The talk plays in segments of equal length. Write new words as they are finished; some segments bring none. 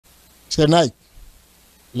Tonight,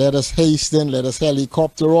 let us hasten, let us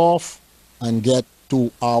helicopter off and get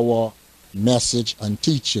to our message and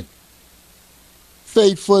teaching.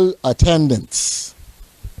 Faithful attendance.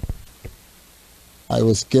 I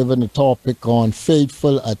was given a topic on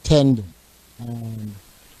faithful attendance and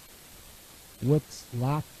what's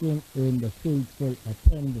lacking in the faithful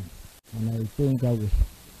attendance. And I think I was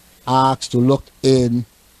asked to look in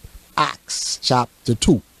Acts chapter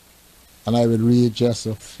 2. And I will read just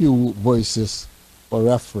a few verses for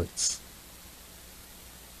reference.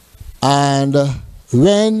 And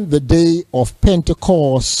when the day of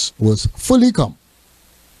Pentecost was fully come,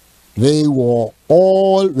 they were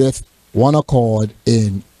all with one accord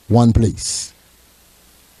in one place.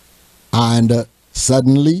 And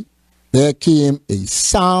suddenly there came a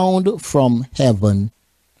sound from heaven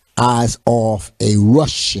as of a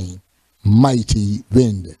rushing mighty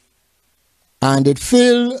wind, and it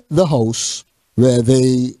filled the house where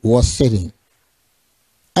they were sitting.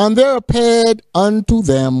 And there appeared unto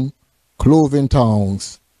them cloven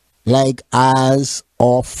tongues, like as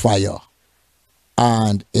of fire,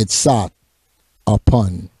 and it sat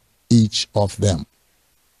upon each of them.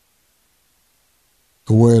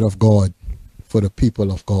 The word of God for the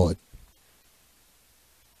people of God.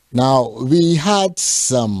 Now, we had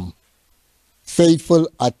some faithful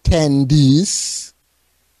attendees,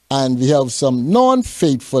 and we have some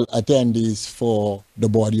non-faithful attendees for the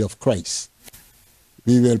body of Christ.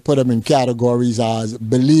 We will put them in categories as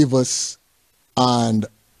believers and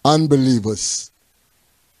unbelievers.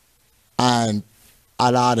 And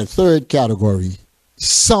I'll add a third category,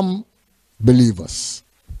 some believers.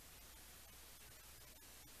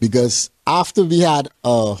 Because after we had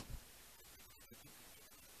a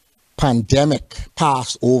pandemic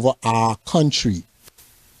pass over our country,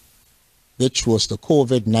 which was the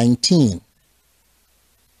COVID-19,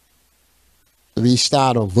 we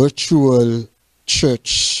started a virtual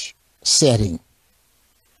church setting.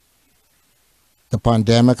 The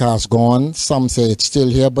pandemic has gone. Some say it's still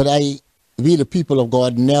here, but we the people of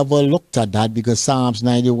God never looked at that, because Psalms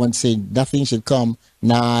 91 said nothing should come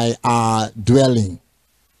nigh our dwelling.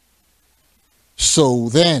 So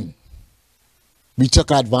then we took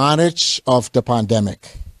advantage of the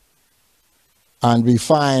pandemic, and we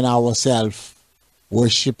find ourselves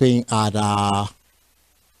worshiping at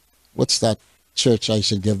what's that church? I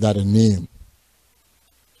should give that a name.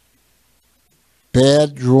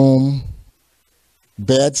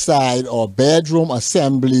 Bedside or bedroom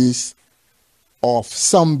assemblies of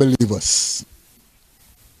some believers.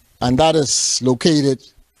 And that is located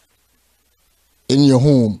in your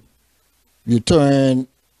home. You turn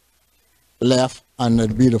left and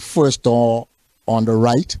it'll be the first door on the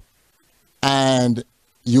right, and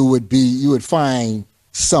you would find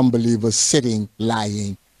some believers sitting,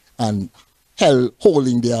 lying, and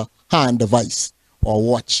holding their hand device or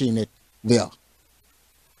watching it there.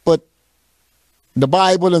 But the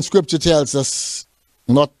Bible and Scripture tells us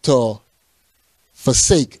not to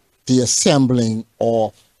forsake the assembling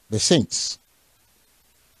of the saints.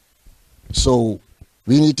 So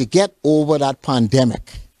we need to get over that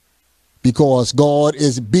pandemic, because God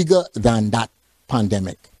is bigger than that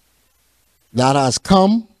pandemic. That has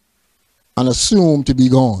come and assumed to be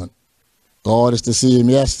gone. God is the same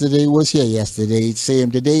yesterday, was here yesterday,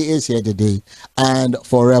 same today, is here today, and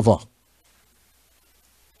forever.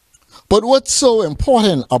 But what's so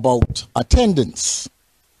important about attendance?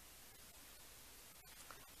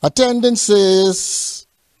 Attendance is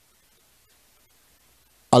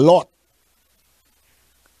a lot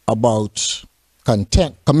about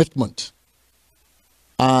commitment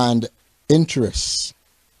and interest.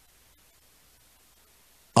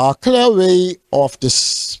 A clear way of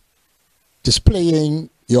displaying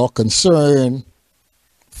your concern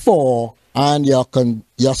for and your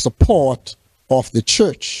support of the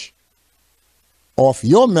church, of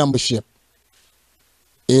your membership,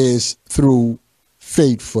 is through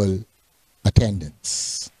faithful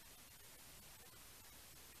attendance.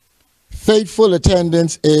 Faithful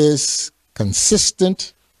attendance is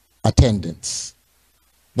consistent attendance.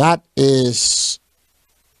 That is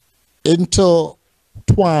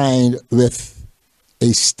intertwined with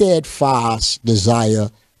a steadfast desire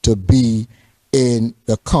to be in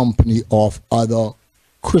the company of other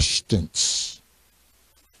Christians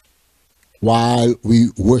while we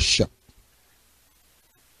worship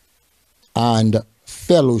and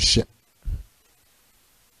fellowship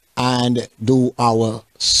and do our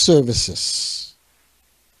services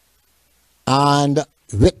and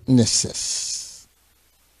witnesses.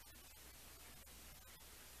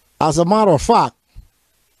 As a matter of fact,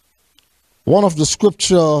 one of the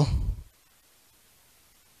scripture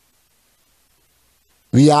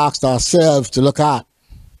we asked ourselves to look at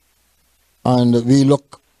and we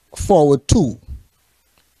look forward to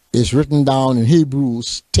is written down in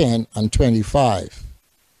Hebrews 10 and 25,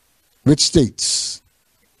 which states,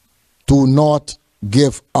 do not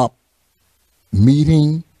give up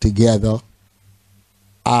meeting together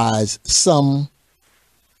as some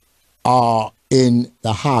are in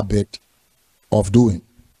the habit of doing.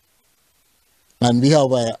 And we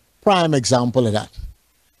have a prime example of that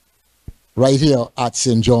right here at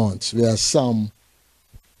St. John's, where some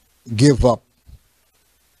give up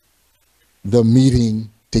the meeting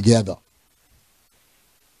together.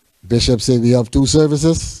 Bishop said we have 2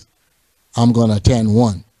 services. I'm going to attend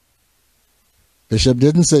one. Bishop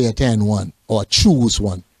didn't say attend one or choose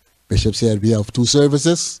one. Bishop said we have 2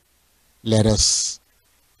 services. Let us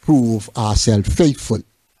prove ourselves faithful.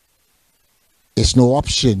 There's no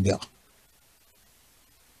option there.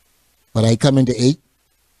 But I come into 8,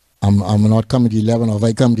 I'm not coming to 11. Or if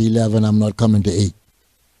I come to 11, I'm not coming to 8.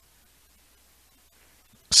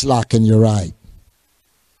 Slacken your ride.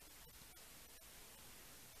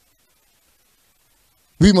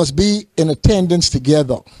 We must be in attendance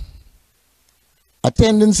together.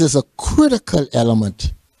 Attendance is a critical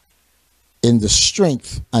element in the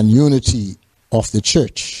strength and unity of the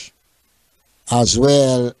church, as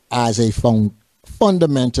well as a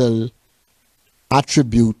fundamental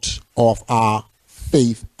attribute of our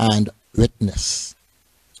faith and witness.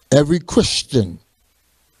 Every Christian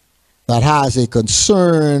that has a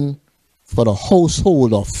concern for the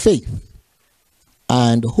household of faith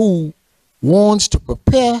and who wants to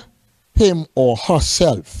prepare him or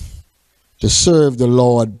herself to serve the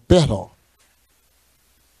Lord better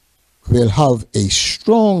will have a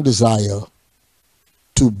strong desire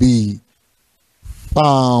to be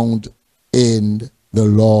found in the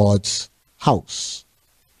Lord's house.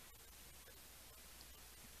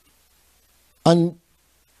 And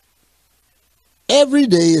every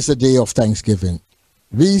day is a day of thanksgiving.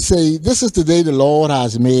 We say, this is the day the Lord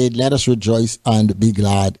has made. Let us rejoice and be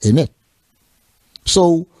glad in it.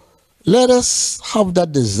 So let us have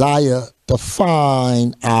that desire to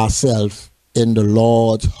find ourselves in the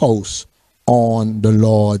Lord's house on the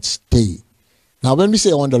Lord's day. Now, when we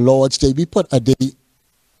say on the Lord's day, we put a day,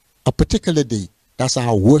 a particular day. That's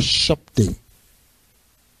our worship day.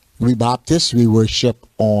 We Baptists, we worship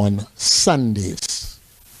on Sundays.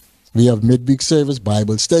 We have midweek service,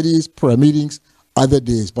 Bible studies, prayer meetings, other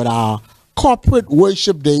days. But our corporate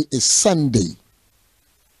worship day is Sunday.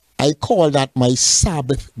 I call that my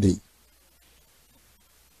Sabbath day.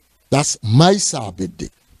 That's my Sabbath day.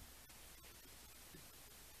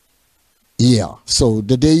 Yeah, so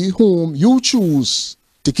the day whom you choose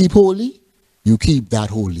to keep holy, you keep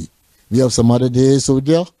that holy. We have some other days out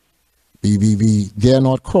there. We dare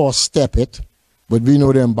not cross-step it, but we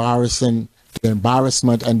know the embarrassment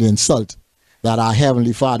and the insult that our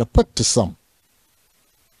Heavenly Father put to some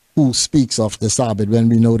who speaks of the Sabbath, when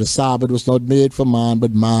we know the Sabbath was not made for man,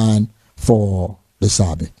 but man for the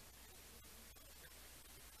Sabbath.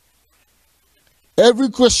 Every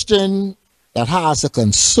Christian that has a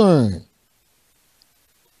concern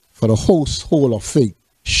for the household of faith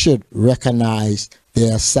should recognize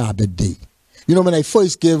their Sabbath day. You know, when I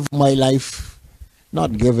first give my life,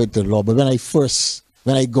 not give it to the Lord, but when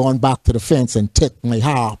I gone back to the fence and took my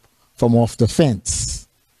harp from off the fence,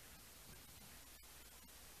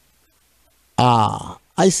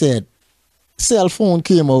 I said, cell phone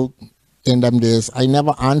came out in them days. I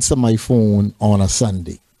never answer my phone on a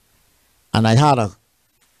Sunday. And I had a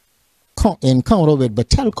encounter with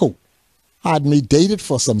Batelco. Had me dated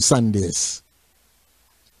for some Sundays.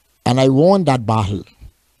 And I won that battle.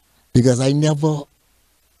 Because I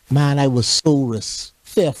was so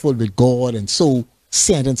fearful with God and so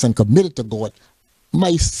sentenced and committed to God.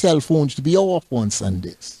 My cell phone used to be off on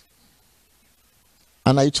Sundays.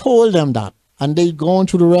 And I told them that. And they gone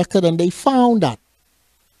through the record and they found that.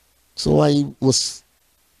 So I was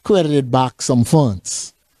credited back some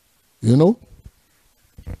funds. You know?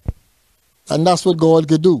 And that's what God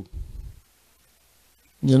could do.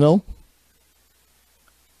 You know?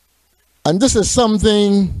 And this is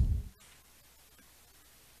something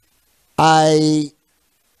I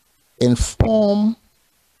inform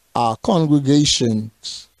our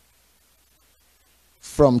congregations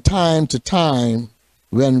from time to time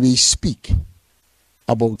when we speak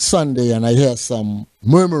about Sunday, and I hear some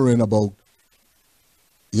murmuring about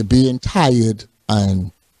you being tired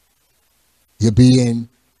and you being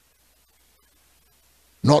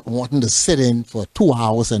not wanting to sit in for 2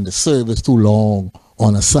 hours and the service too long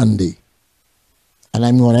on a Sunday. And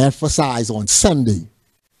I'm going to emphasize on Sunday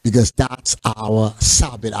because that's our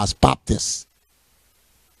Sabbath as Baptists.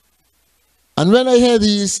 And when I hear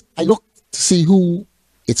these, I look to see who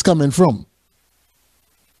it's coming from.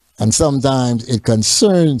 And sometimes it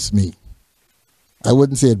concerns me. I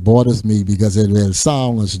wouldn't say it bothers me because it will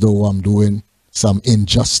sound as though I'm doing some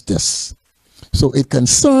injustice. So it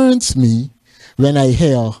concerns me when I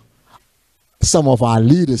hear some of our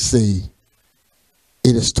leaders say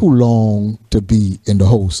it is too long to be in the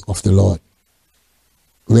house of the Lord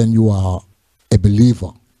when you are a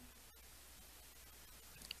believer.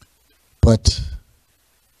 But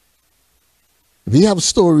we have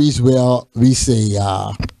stories where we say,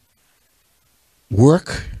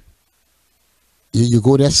 work, you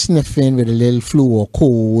go there sniffing with a little flu or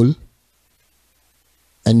cold,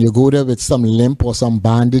 and you go there with some limp or some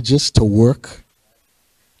bandages to work,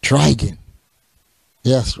 dragging.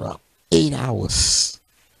 Yes, Rob, 8 hours.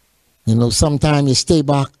 You know, sometimes you stay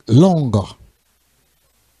back longer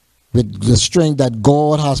with the strength that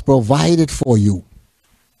God has provided for you,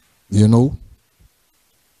 you know.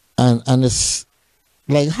 And it's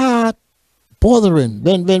like heart bothering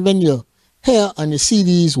when you hear and you see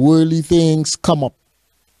these worldly things come up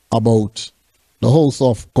about the house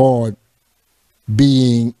of God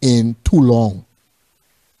being in too long.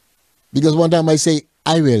 Because one time I say,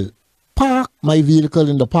 I will park my vehicle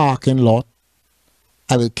in the parking lot,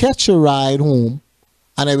 I will catch a ride home,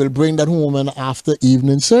 and I will bring that home in after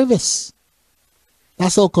evening service.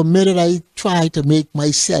 That's how committed I try to make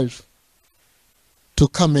myself to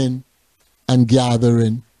come in and gather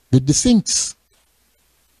in with the saints.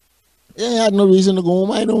 Yeah, I had no reason to go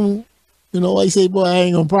home. I don't, I say, boy, I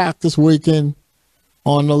ain't going to practice working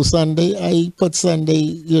on no Sunday. I put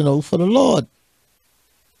Sunday, for the Lord.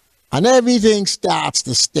 And everything starts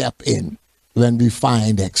to step in when we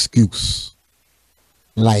find excuse.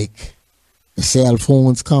 Like the cell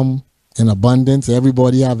phones come in abundance.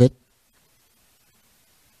 Everybody have it.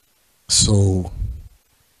 So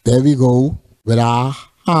there we go with our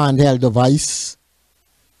handheld device.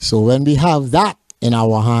 So when we have that in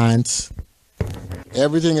our hands,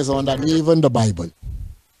 everything is on that, even the Bible.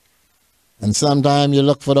 And sometimes you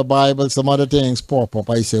look for the Bible, some other things pop up.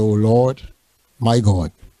 I say, oh Lord, my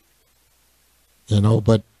God.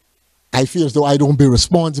 But I feel as though I don't be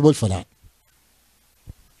responsible for that.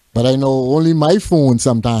 But I know only my phone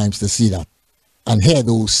sometimes to see that and hear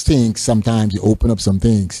those things. Sometimes you open up some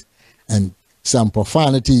things and some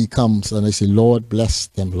profanity comes and I say, Lord, bless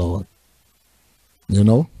them, Lord.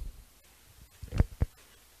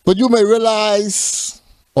 But you may realize,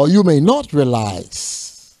 or you may not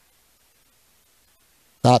realize,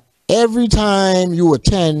 that every time you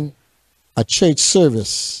attend a church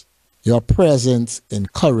service, your presence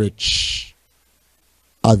encourages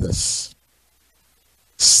others.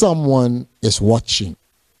 Someone is watching.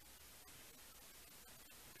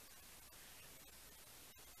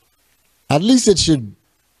 At least it should,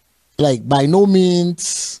 by no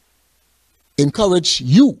means encourage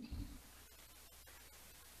you.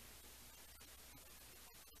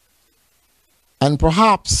 And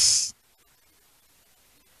perhaps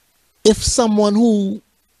if someone who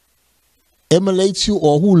emulates you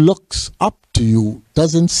or who looks up to you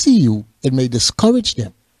doesn't see you, it may discourage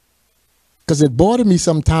them. Because it bothers me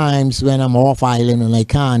sometimes when I'm off island and I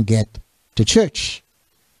can't get to church.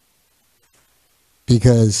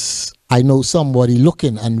 Because I know somebody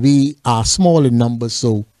looking and we are small in numbers.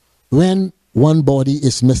 So when one body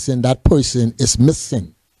is missing, that person is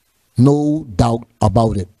missing. No doubt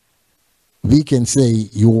about it. We can say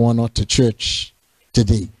you are not to church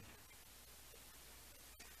today.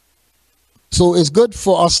 So it's good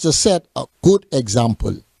for us to set a good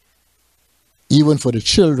example, even for the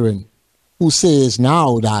children who says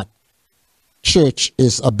now that church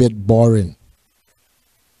is a bit boring.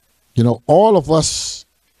 All of us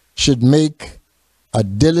should make a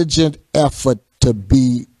diligent effort to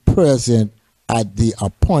be present at the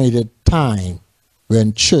appointed time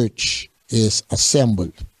when church is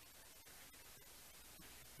assembled.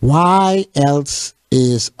 Why else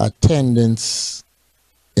is attendance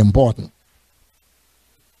important?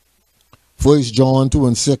 1 John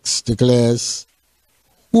 2:6 declares,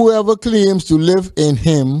 whoever claims to live in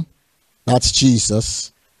him, that's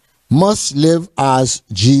Jesus, must live as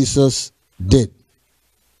Jesus did.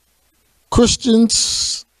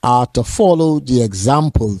 Christians are to follow the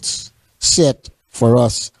examples set for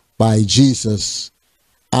us by Jesus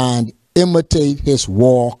and imitate his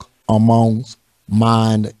walk amongst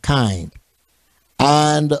mankind.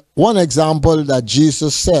 And one example that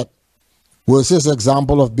Jesus set was his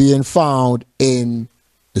example of being found in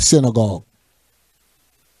the synagogue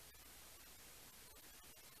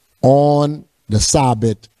on the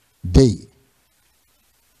Sabbath day.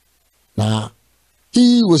 Now,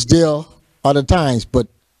 he was there other times, but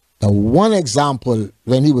The one example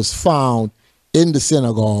when he was found in the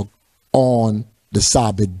synagogue on the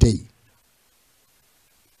Sabbath day.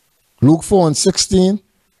 Luke 4:16.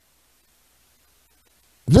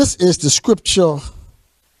 This is the scripture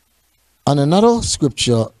and another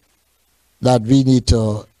scripture that we need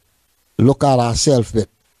to look at ourselves with.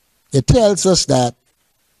 It tells us that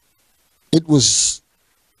it was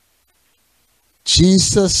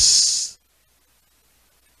Jesus'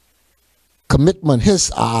 commitment,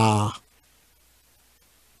 his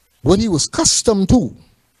what he was accustomed to.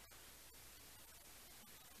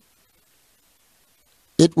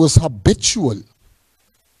 It was habitual.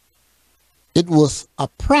 It was a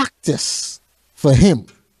practice for him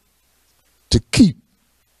to keep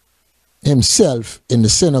himself in the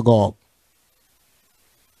synagogue.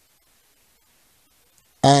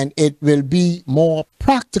 And it will be more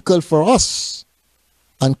practical for us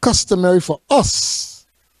and customary for us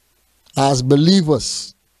as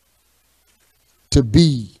believers to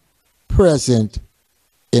be present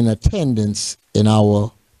in attendance in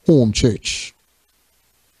our home church.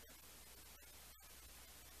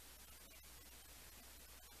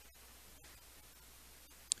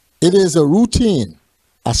 It is a routine,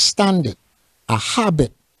 a standard, a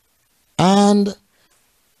habit, and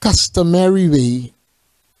customary way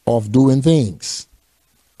of doing things,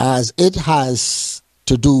 as it has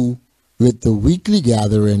to do with the weekly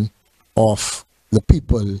gathering of the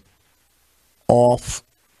people of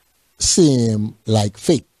same like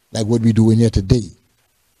faith, like what we're doing here today,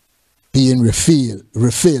 being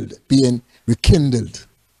refilled, being rekindled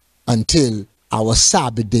until our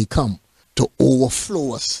Sabbath day come to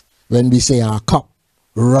overflow us. When we say our cup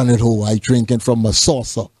run it over, I drinking from a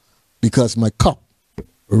saucer because my cup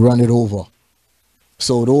run it over.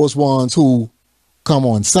 So those ones who come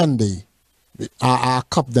on Sunday, our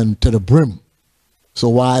cup them to the brim. So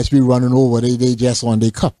why is we running over? They just on their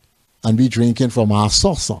cup and we drinking from our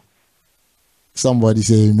saucer. Somebody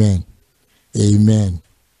say amen. Amen.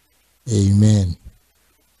 Amen.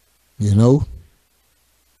 You know?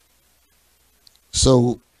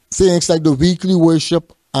 So things like the weekly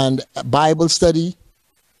worship and Bible study,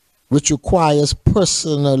 which requires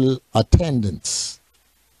personal attendance,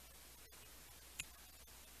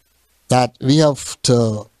 that we have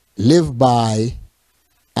to live by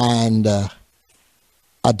and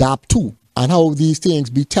adapt to. And how these things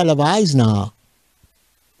be televised now.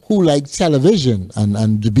 Who like television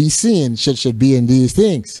and to be seen should be in these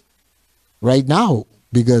things right now,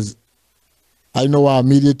 because I know our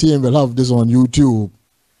media team will have this on YouTube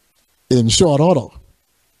in short order.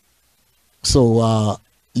 So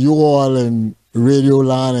you all in Radio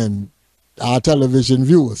Land and our television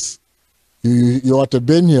viewers, you ought to have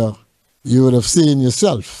been here. You would have seen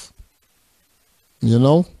yourself, you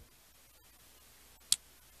know.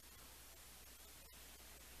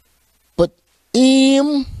 But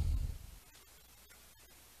aim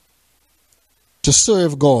to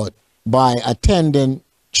serve God by attending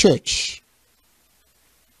church.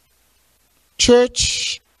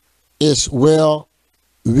 Church is where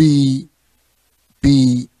we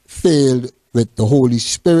be filled with the Holy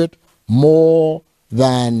Spirit more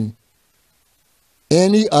than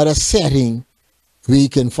any other setting we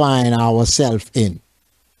can find ourselves in.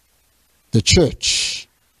 The church,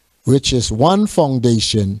 which is one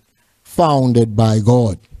foundation founded by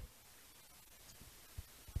God.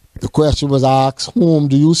 The question was asked, whom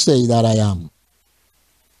do you say that I am?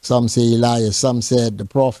 Some say Elias, some said the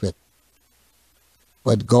prophet.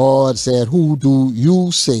 But God said, who do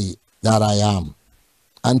you say that I am?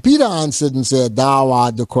 And Peter answered and said, thou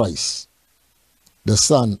art the Christ, the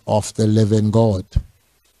Son of the living God.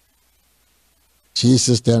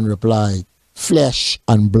 Jesus then replied, flesh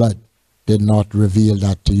and blood did not reveal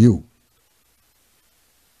that to you.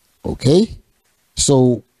 Okay?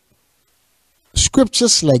 So,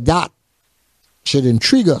 scriptures like that should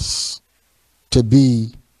intrigue us to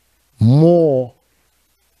be more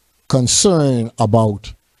concerned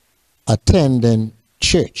about attending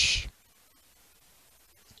church.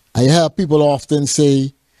 I hear people often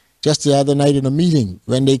say, just the other night in a meeting,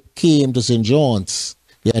 when they came to St. John's,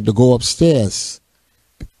 they had to go upstairs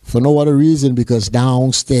for no other reason because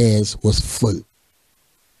downstairs was full.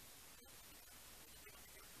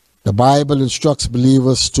 The Bible instructs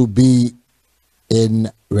believers to be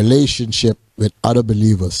in relationship with other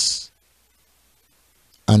believers.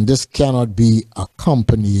 And this cannot be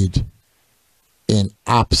accompanied in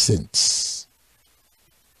absence.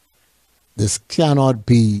 This cannot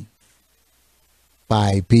be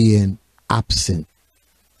by being absent.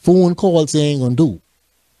 Phone calls ain't gonna do.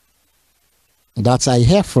 That's I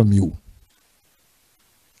hear from you.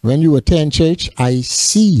 When you attend church, I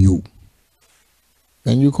see you.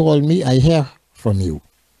 When you call me, I hear from you.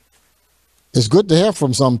 It's good to hear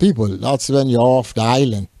from some people. That's when you're off the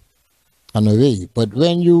island and away. But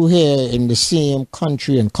when you here in the same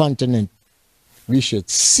country and continent, we should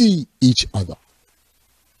see each other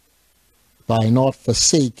by not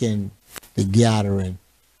forsaking the gathering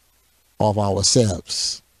of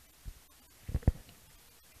ourselves.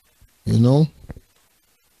 You know?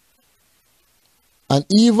 And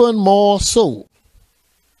even more so,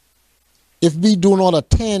 if we do not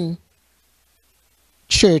attend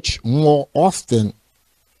church more often,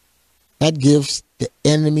 that gives the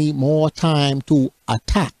enemy more time to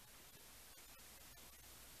attack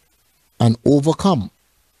and overcome.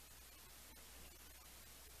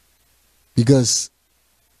 Because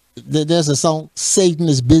there's a song, Satan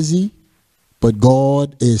is busy, but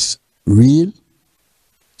God is real.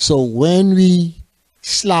 So when we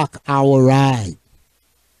slack our ride,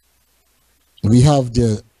 we have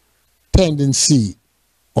the tendency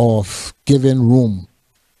of giving room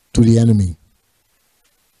to the enemy.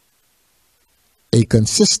 A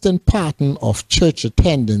consistent pattern of church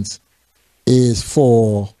attendance is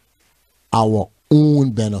for our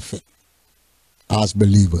own benefit as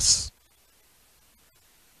believers.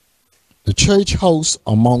 The church house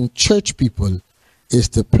among church people is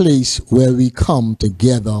the place where we come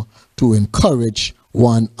together to encourage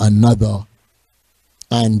one another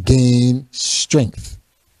and gain strength.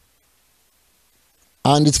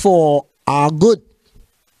 And it's for our good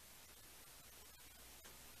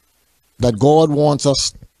that God wants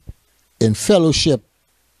us in fellowship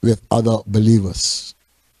with other believers.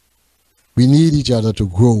 We need each other to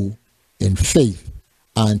grow in faith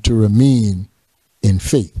and to remain in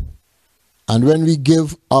faith. And when we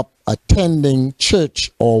give up attending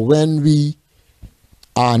church, or when we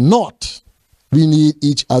are not, we need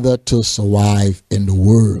each other to survive in the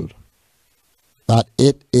world. That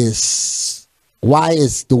it is why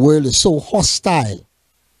the world is so hostile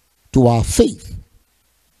to our faith.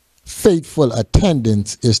 Faithful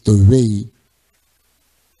attendance is the way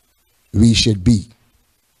we should be.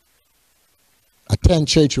 Attend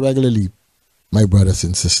church regularly, my brothers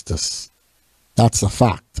and sisters. That's a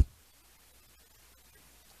fact.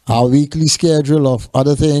 Our weekly schedule of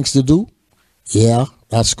other things to do, yeah,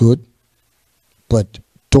 that's good. But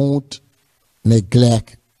don't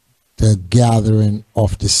neglect the gathering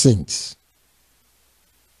of the saints.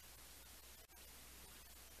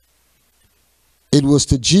 It was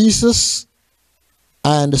to Jesus,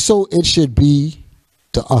 and so it should be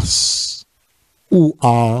to us who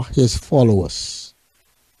are his followers.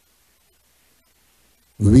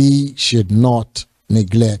 We should not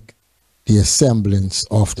neglect the assemblance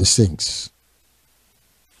of the saints.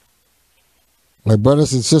 My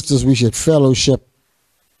brothers and sisters, we should fellowship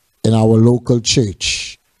in our local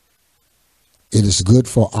church. It is good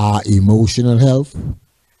for our emotional health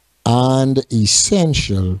and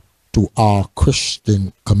essential to our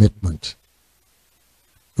Christian commitment.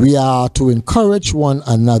 We are to encourage one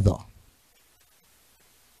another.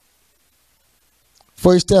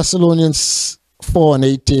 1 Thessalonians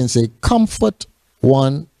 4:18 say, comfort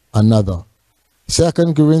one another. 2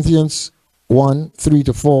 Corinthians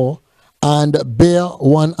 1:3-4, and bear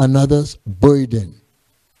one another's burden.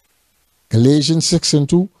 Galatians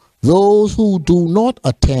 6:2, those who do not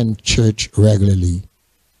attend church regularly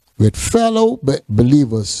with fellow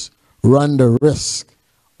believers run the risk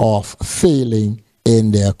of failing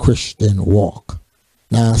in their Christian walk.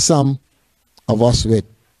 Now, some of us with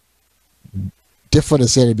differ to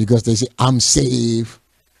say it because they say, I'm saved,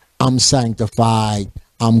 I'm sanctified,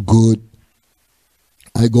 I'm good.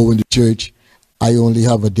 I go into church, I only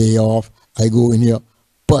have a day off, I go in here.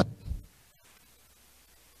 But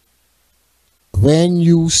when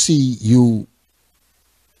you see you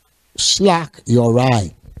slack your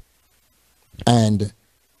ride and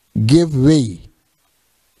give way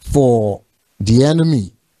for the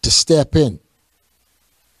enemy to step in,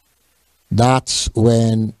 that's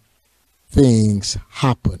when things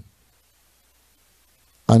happen.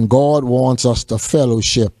 And God wants us to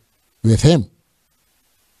fellowship with him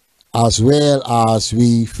as well as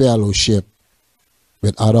we fellowship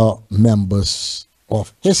with other members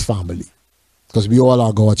of his family, because we all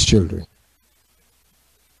are God's children.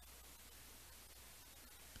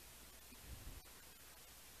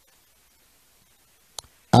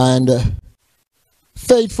 And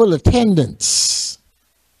faithful attendance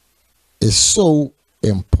is so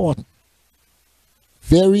important,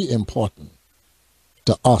 very important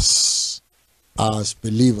to us as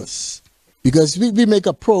believers, because we make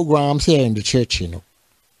up programs here in the church, you know,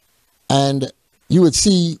 and you would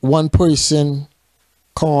see one person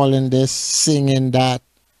calling this, singing that,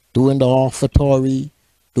 doing the offertory,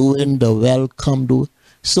 doing the welcome.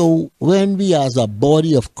 So when we as a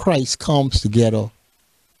body of Christ comes together,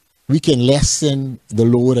 we can lessen the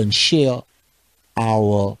load and share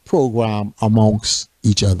our program amongst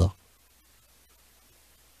each other.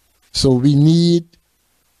 So we need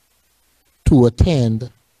to attend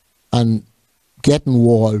and get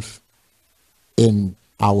involved in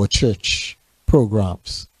our church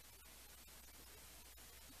programs.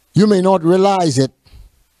 You may not realize it,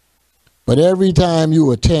 but every time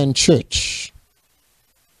you attend church,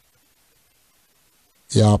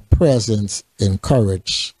 your presence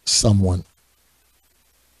encourages someone.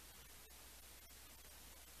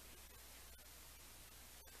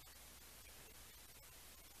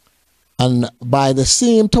 And by the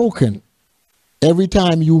same token, every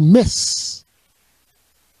time you miss,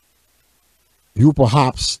 you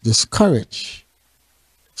perhaps discourage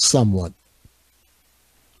someone.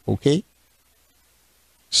 Okay?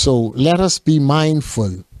 So let us be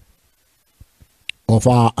mindful of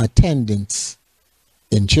our attendance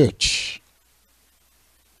in church.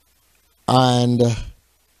 And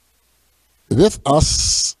with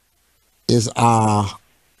us is our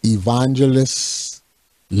evangelist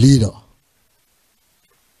leader.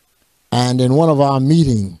 And in one of our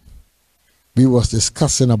meetings, we was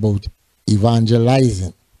discussing about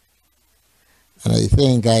evangelizing. And I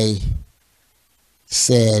think I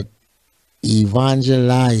said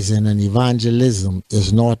evangelizing and evangelism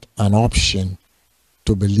is not an option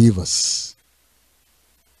to believers.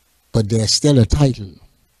 But there's still a title,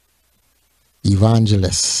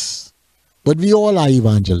 evangelists. But we all are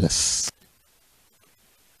evangelists.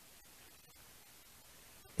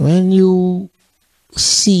 When you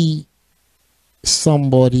see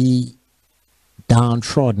somebody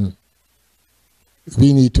downtrodden,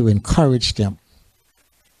 we need to encourage them.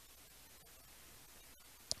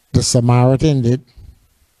 The Samaritan did,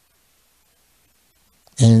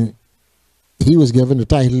 and he was given the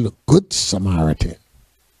title Good Samaritan.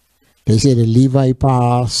 They say the Levite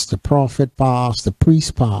passed, the prophet passed, the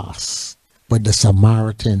priest passed, but the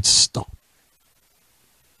Samaritan stopped.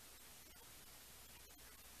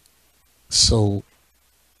 So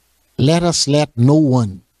let us let no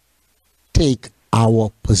one take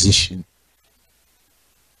our position.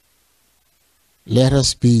 Let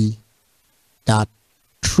us be that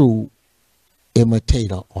true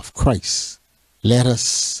imitator of Christ. Let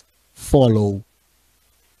us follow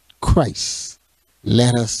Christ.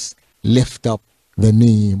 Let us lift up the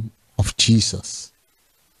name of Jesus.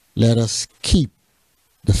 Let us keep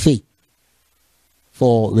the faith.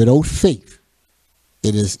 For without faith,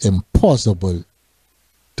 it is impossible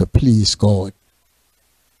to please God.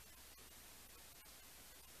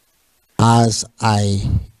 As I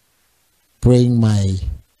bring my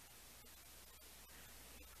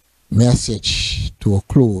message to a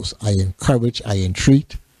close, I encourage, I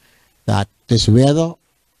entreat that this weather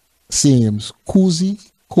seems cozy,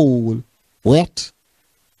 cold, wet,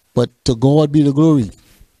 but to God be the glory.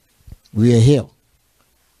 We are here.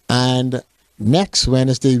 And next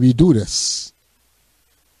Wednesday we do this.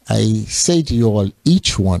 I say to you all,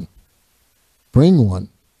 each one, bring one,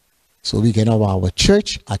 so we can have our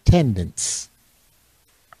church attendance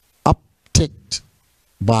upticked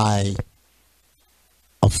by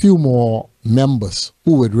a few more members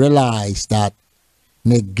who would realize that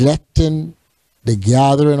neglecting the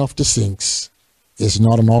gathering of the saints is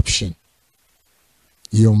not an option.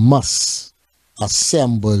 You must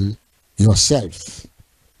assemble yourself.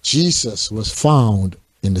 Jesus was found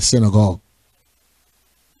in the synagogue.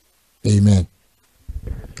 Amen.